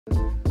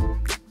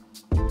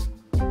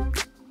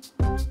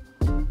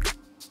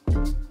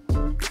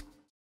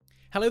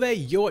Hello there,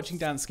 you're watching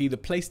Dansky, the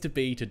place to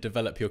be to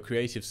develop your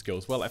creative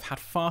skills. Well, I've had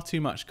far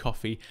too much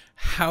coffee.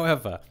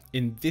 However,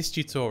 in this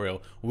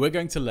tutorial, we're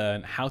going to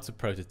learn how to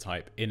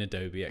prototype in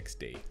Adobe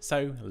XD.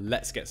 So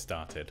let's get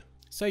started.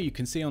 So you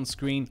can see on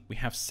screen, we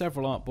have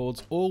several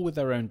artboards, all with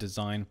their own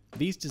design.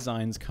 These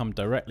designs come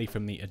directly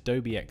from the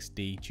Adobe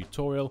XD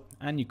tutorial,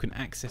 and you can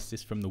access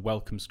this from the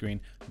welcome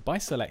screen by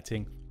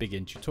selecting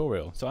Begin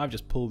Tutorial. So I've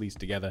just pulled these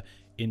together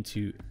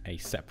into a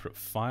separate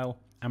file,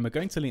 and we're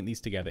going to link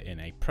these together in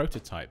a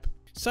prototype.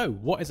 So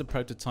what is a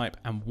prototype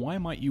and why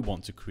might you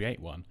want to create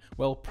one?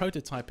 Well,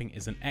 prototyping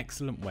is an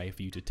excellent way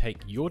for you to take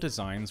your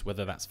designs,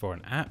 whether that's for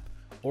an app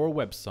or a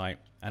website,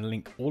 and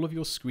link all of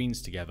your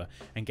screens together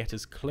and get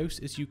as close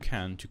as you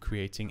can to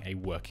creating a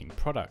working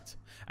product.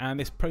 And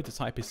this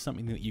prototype is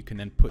something that you can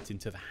then put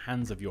into the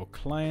hands of your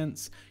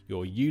clients,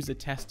 your user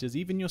testers,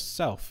 even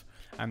yourself,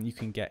 and you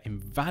can get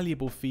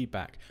invaluable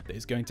feedback that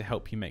is going to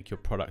help you make your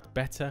product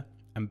better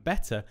and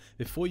better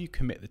before you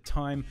commit the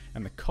time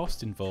and the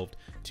cost involved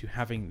to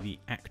having the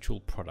actual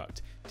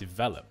product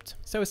developed.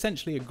 So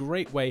essentially a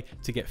great way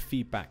to get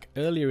feedback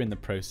earlier in the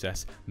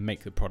process,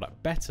 make the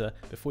product better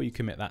before you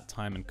commit that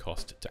time and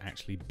cost to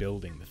actually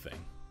building the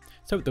thing.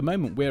 So at the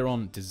moment we're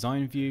on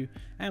design view,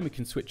 and we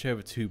can switch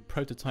over to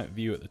prototype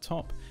view at the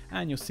top,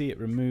 and you'll see it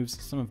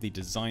removes some of the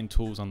design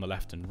tools on the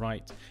left and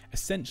right.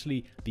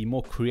 Essentially the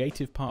more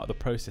creative part of the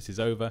process is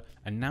over,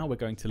 and now we're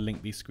going to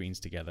link these screens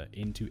together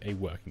into a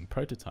working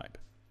prototype.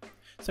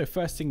 So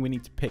first thing, we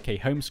need to pick a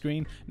home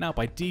screen. Now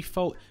by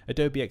default,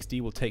 Adobe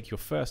XD will take your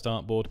first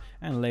artboard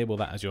and label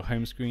that as your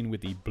home screen with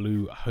the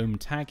blue home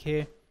tag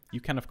here. You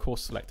can of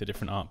course select a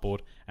different artboard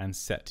and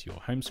set your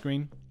home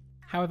screen.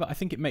 However, I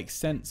think it makes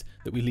sense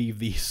that we leave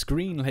the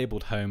screen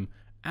labeled home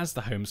as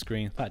the home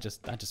screen. That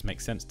just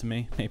makes sense to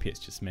me. Maybe it's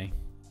just me.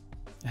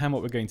 And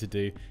what we're going to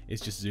do is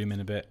just zoom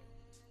in a bit.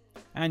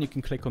 And you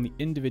can click on the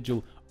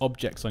individual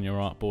objects on your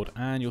artboard,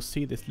 and you'll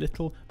see this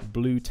little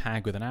blue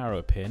tag with an arrow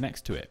appear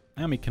next to it.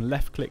 And we can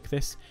left click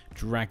this,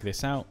 drag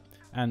this out,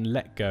 and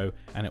let go,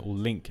 and it will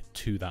link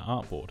to that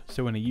artboard.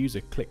 So when a user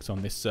clicks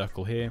on this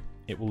circle here,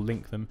 it will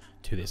link them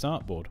to this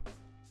artboard.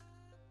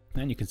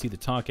 And you can see the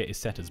target is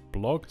set as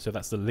blog, so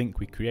that's the link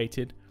we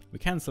created. We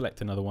can select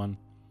another one.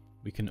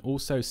 We can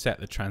also set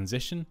the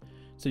transition,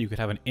 so you could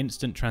have an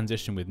instant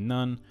transition with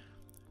none,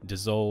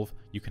 dissolve,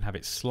 you can have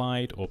it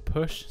slide or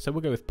push, so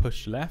we'll go with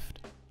push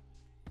left.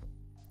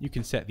 You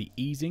can set the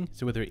easing,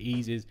 so whether it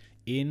eases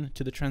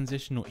into the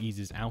transition or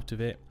eases out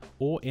of it,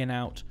 or in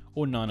out,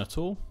 or none at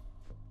all.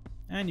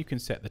 And you can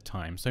set the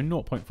time, so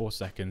 0.4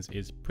 seconds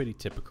is pretty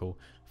typical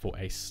for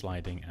a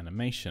sliding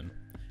animation.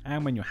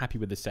 And when you're happy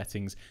with the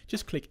settings,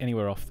 just click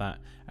anywhere off that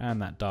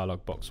and that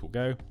dialog box will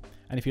go.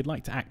 And if you'd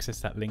like to access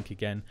that link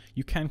again,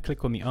 you can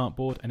click on the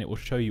artboard and it will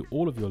show you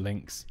all of your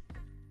links.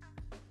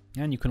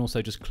 And you can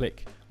also just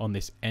click on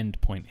this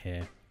end point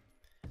here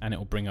and it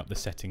will bring up the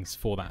settings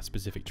for that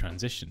specific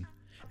transition.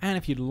 And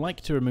if you'd like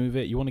to remove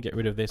it, you want to get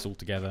rid of this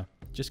altogether,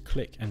 just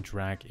click and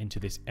drag into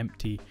this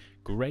empty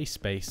grey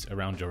space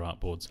around your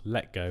artboards,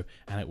 let go,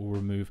 and it will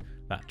remove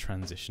that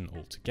transition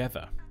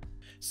altogether.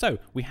 So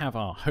we have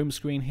our home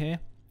screen here,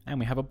 and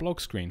we have a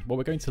blog screen. Well,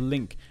 we're going to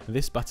link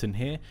this button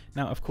here.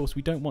 Now, of course,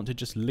 we don't want to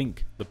just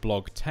link the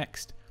blog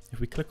text. If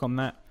we click on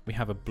that, we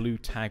have a blue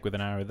tag with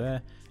an arrow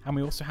there, and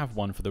we also have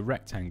one for the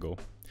rectangle.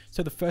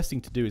 So the first thing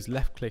to do is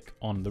left click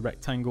on the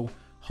rectangle,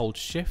 hold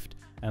shift,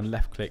 and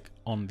left click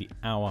on the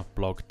Our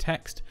Blog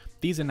text.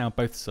 These are now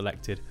both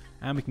selected,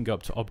 and we can go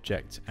up to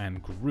Object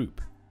and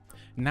Group.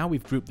 Now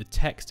we've grouped the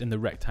text and the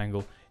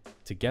rectangle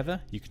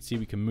together. You can see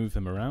we can move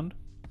them around.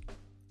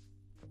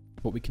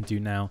 What we can do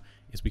now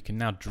is we can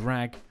now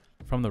drag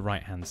from the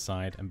right hand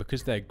side, and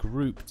because they're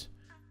grouped,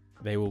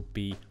 they will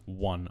be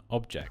one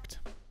object.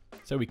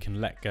 So we can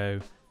let go,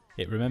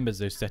 it remembers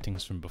those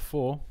settings from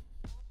before,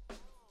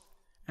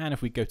 and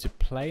if we go to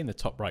play in the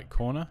top right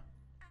corner,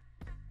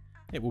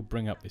 it will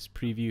bring up this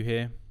preview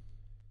here,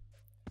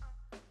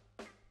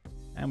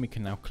 and we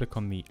can now click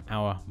on the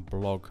Our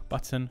Blog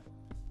button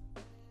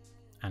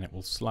and it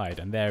will slide,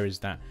 and there is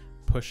that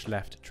push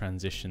left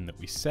transition that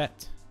we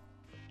set.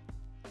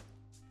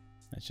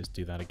 Let's just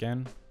do that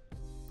again.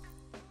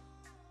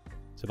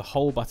 So the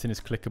whole button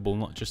is clickable,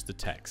 not just the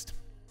text.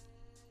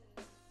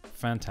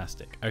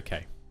 Fantastic.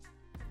 Okay.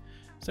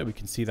 So we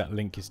can see that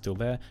link is still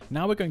there.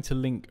 Now we're going to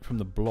link from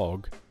the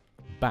blog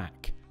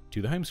back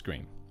to the home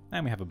screen.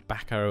 And we have a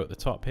back arrow at the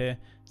top here.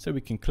 So we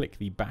can click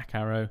the back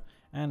arrow,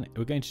 and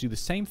we're going to do the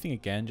same thing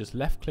again. Just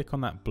left click on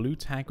that blue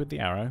tag with the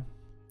arrow,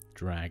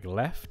 drag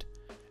left,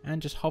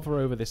 and just hover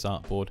over this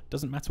artboard,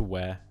 doesn't matter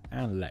where,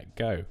 and let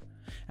go.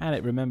 And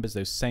it remembers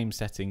those same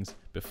settings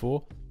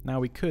before. Now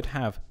we could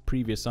have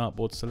previous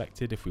artboard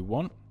selected if we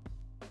want,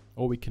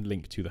 or we can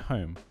link to the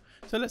home.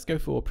 So let's go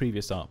for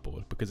previous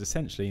artboard, because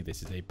essentially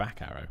this is a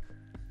back arrow.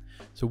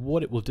 So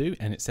what it will do,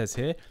 and it says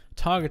here,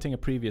 targeting a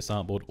previous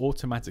artboard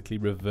automatically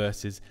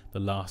reverses the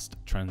last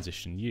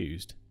transition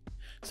used.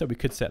 So we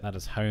could set that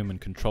as home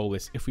and control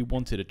this if we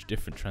wanted a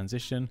different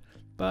transition,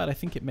 but I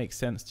think it makes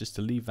sense just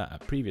to leave that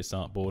at previous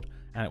artboard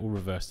and it will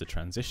reverse the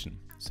transition.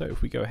 So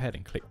if we go ahead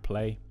and click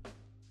play,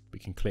 We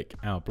can click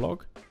our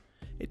blog.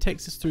 It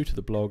takes us through to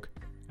the blog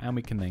and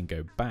we can then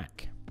go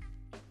back.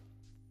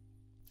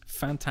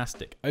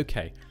 Fantastic.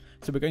 Okay,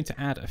 so we're going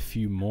to add a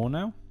few more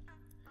now.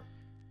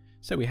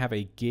 So we have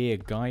a gear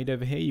guide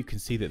over here. You can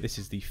see that this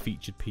is the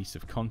featured piece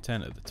of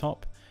content at the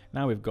top.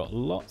 Now we've got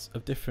lots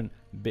of different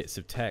bits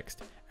of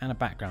text and a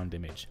background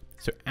image.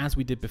 So as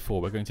we did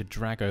before, we're going to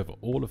drag over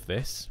all of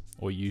this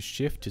or use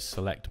Shift to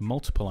select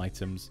multiple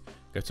items,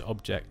 go to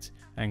Object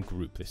and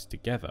group this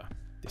together.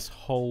 This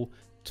whole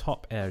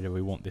top area,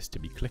 we want this to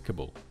be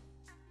clickable.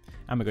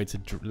 And we're going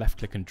to left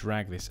click and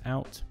drag this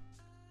out.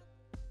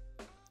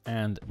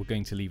 And we're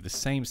going to leave the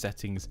same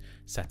settings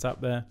set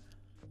up there.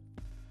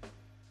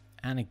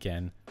 And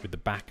again, with the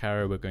back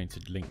arrow, we're going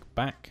to link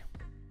back.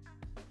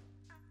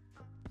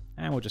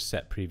 And we'll just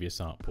set previous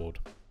artboard.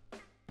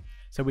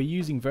 So we're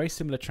using very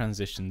similar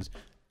transitions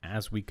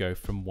as we go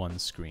from one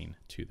screen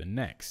to the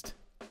next.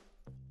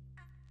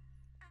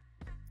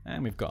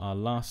 And we've got our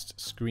last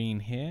screen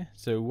here.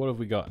 So what have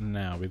we got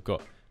now? We've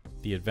got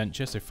the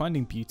adventure, so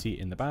finding beauty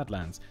in the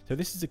Badlands. So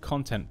this is a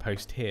content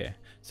post here.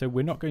 So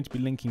we're not going to be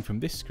linking from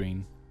this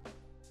screen.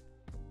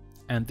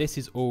 And this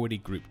is already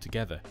grouped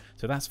together.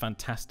 So that's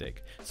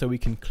fantastic. So we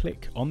can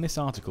click on this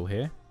article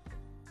here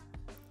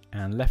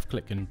and left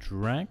click and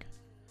drag.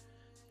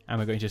 And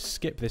we're going to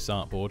skip this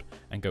artboard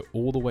and go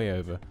all the way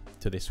over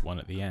to this one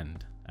at the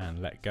end and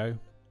let go.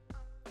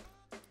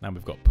 Now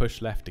we've got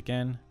push left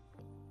again.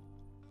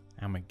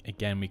 And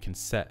again, we can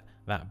set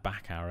that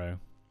back arrow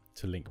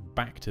to link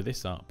back to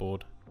this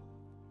artboard.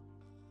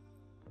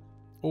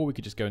 Or we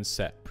could just go and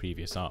set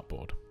previous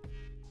artboard.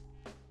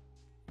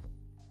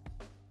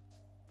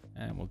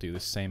 And we'll do the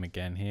same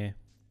again here.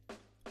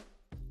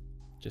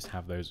 Just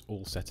have those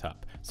all set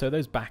up. So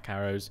those back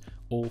arrows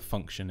all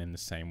function in the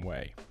same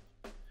way.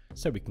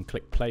 So we can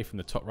click play from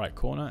the top right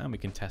corner and we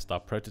can test our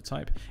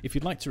prototype. If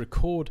you'd like to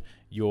record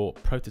your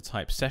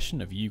prototype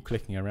session of you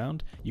clicking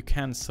around, you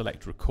can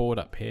select record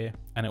up here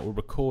and it will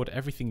record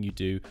everything you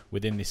do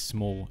within this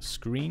small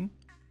screen.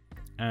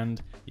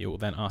 And it will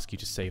then ask you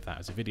to save that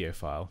as a video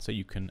file so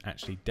you can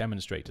actually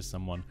demonstrate to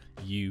someone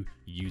you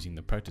using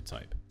the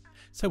prototype.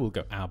 So we'll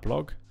go our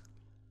blog.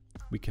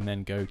 We can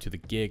then go to the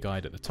gear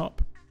guide at the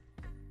top.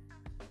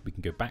 We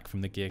can go back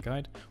from the gear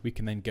guide. We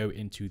can then go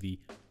into the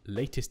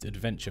latest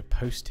adventure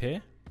post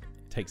here.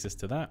 It takes us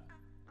to that.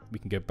 We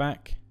can go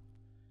back.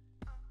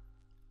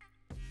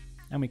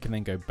 And we can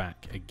then go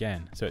back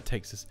again. So it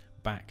takes us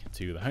back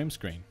to the home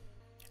screen.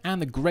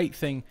 And the great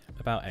thing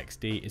about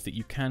XD is that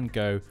you can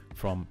go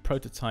from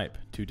prototype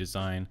to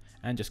design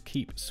and just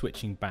keep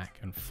switching back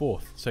and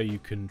forth. So you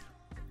can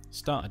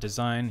start a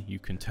design, you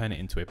can turn it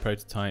into a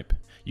prototype,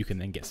 you can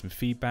then get some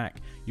feedback,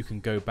 you can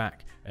go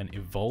back and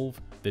evolve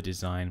the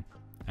design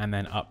and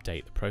then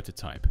update the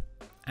prototype.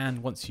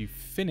 And once you've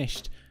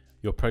finished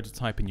your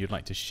prototype and you'd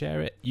like to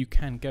share it, you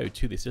can go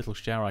to this little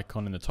share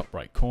icon in the top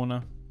right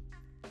corner,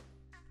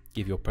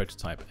 give your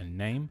prototype a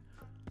name,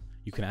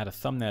 you can add a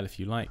thumbnail if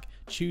you like,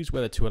 choose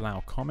whether to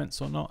allow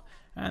comments or not,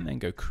 and then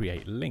go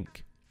create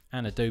link.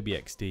 And Adobe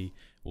XD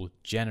will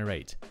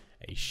generate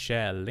a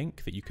share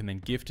link that you can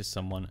then give to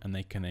someone and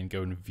they can then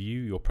go and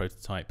view your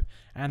prototype,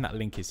 and that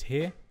link is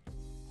here.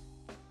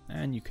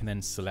 And you can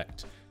then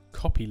select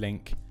copy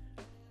link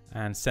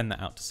and send that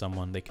out to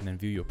someone. They can then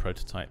view your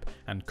prototype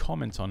and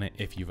comment on it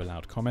if you've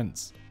allowed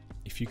comments.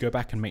 If you go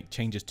back and make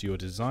changes to your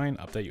design,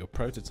 update your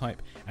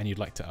prototype, and you'd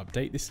like to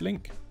update this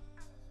link,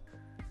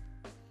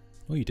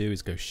 all you do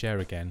is go share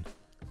again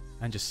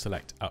and just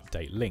select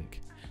update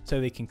link.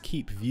 So they can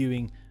keep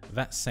viewing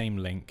that same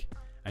link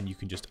and you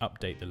can just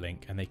update the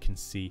link and they can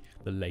see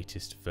the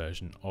latest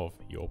version of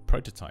your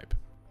prototype.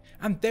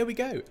 And there we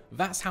go.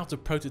 That's how to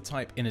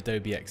prototype in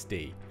Adobe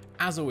XD.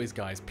 As always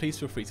guys, please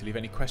feel free to leave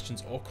any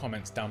questions or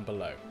comments down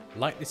below.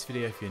 Like this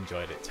video if you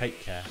enjoyed it, take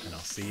care, and I'll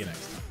see you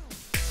next time.